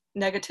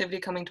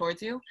negativity coming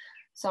towards you.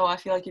 So I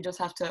feel like you just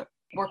have to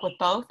work with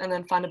both and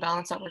then find a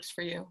balance that works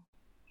for you.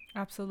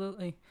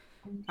 Absolutely.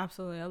 I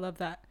love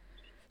that.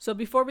 So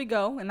before we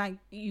go, and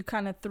you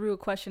kind of threw a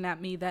question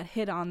at me that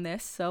hit on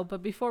this.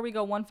 But before we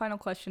go, one final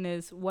question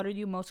is, what are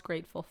you most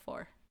grateful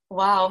for?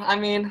 Wow. I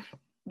mean,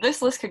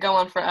 this list could go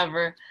on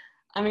forever.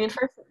 I mean,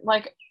 first,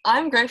 like,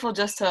 I'm grateful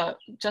just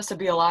to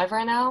be alive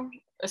right now,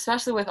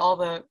 especially with all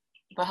the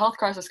health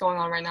crisis going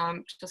on right now.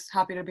 I'm just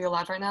happy to be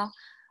alive right now.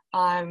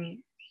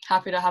 I'm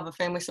happy to have a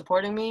family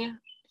supporting me,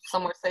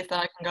 somewhere safe that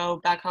I can go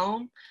back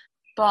home.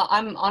 But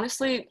I'm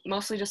honestly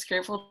mostly just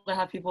grateful to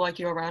have people like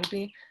you around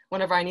me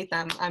whenever I need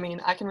them. I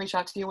mean, I can reach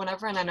out to you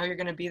whenever, and I know you're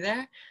going to be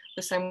there.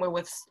 The same way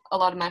with a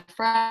lot of my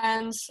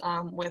friends,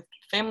 with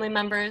family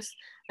members,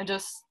 and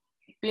just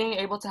being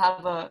able to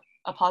have a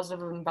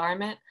positive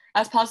environment,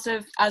 as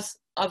positive as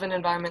of an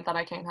environment that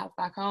I can't have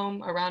back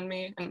home, around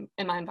me, and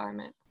in my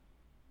environment.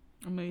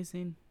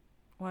 Amazing.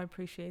 Well, I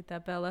appreciate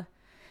that, Bella.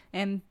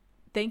 And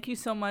thank you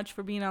so much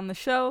for being on the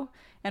show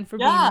and for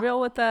being real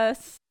with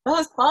us. That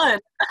was fun.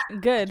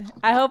 Good.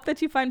 I hope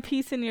that you find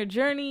peace in your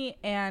journey,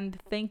 and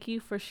thank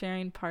you for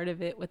sharing part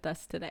of it with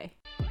us today.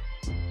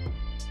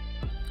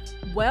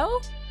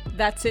 Well,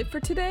 that's it for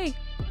today.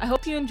 I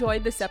hope you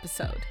enjoyed this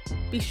episode.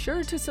 Be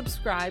sure to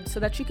subscribe so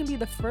that you can be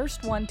the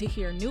first one to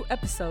hear new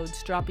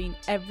episodes dropping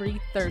every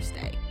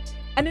Thursday.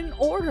 And in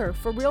order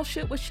for Real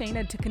Shit with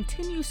Shayna to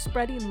continue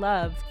spreading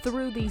love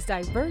through these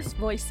diverse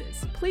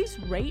voices, please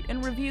rate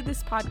and review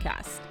this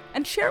podcast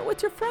and share it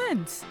with your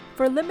friends.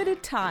 For a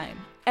limited time,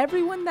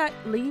 everyone that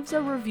leaves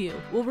a review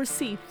will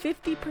receive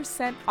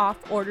 50%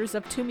 off orders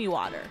of Tumi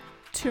water,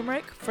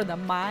 turmeric for the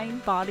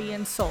mind, body,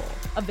 and soul,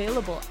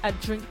 available at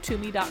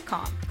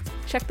drinktumi.com.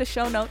 Check the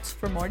show notes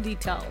for more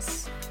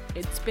details.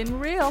 It's been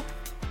real.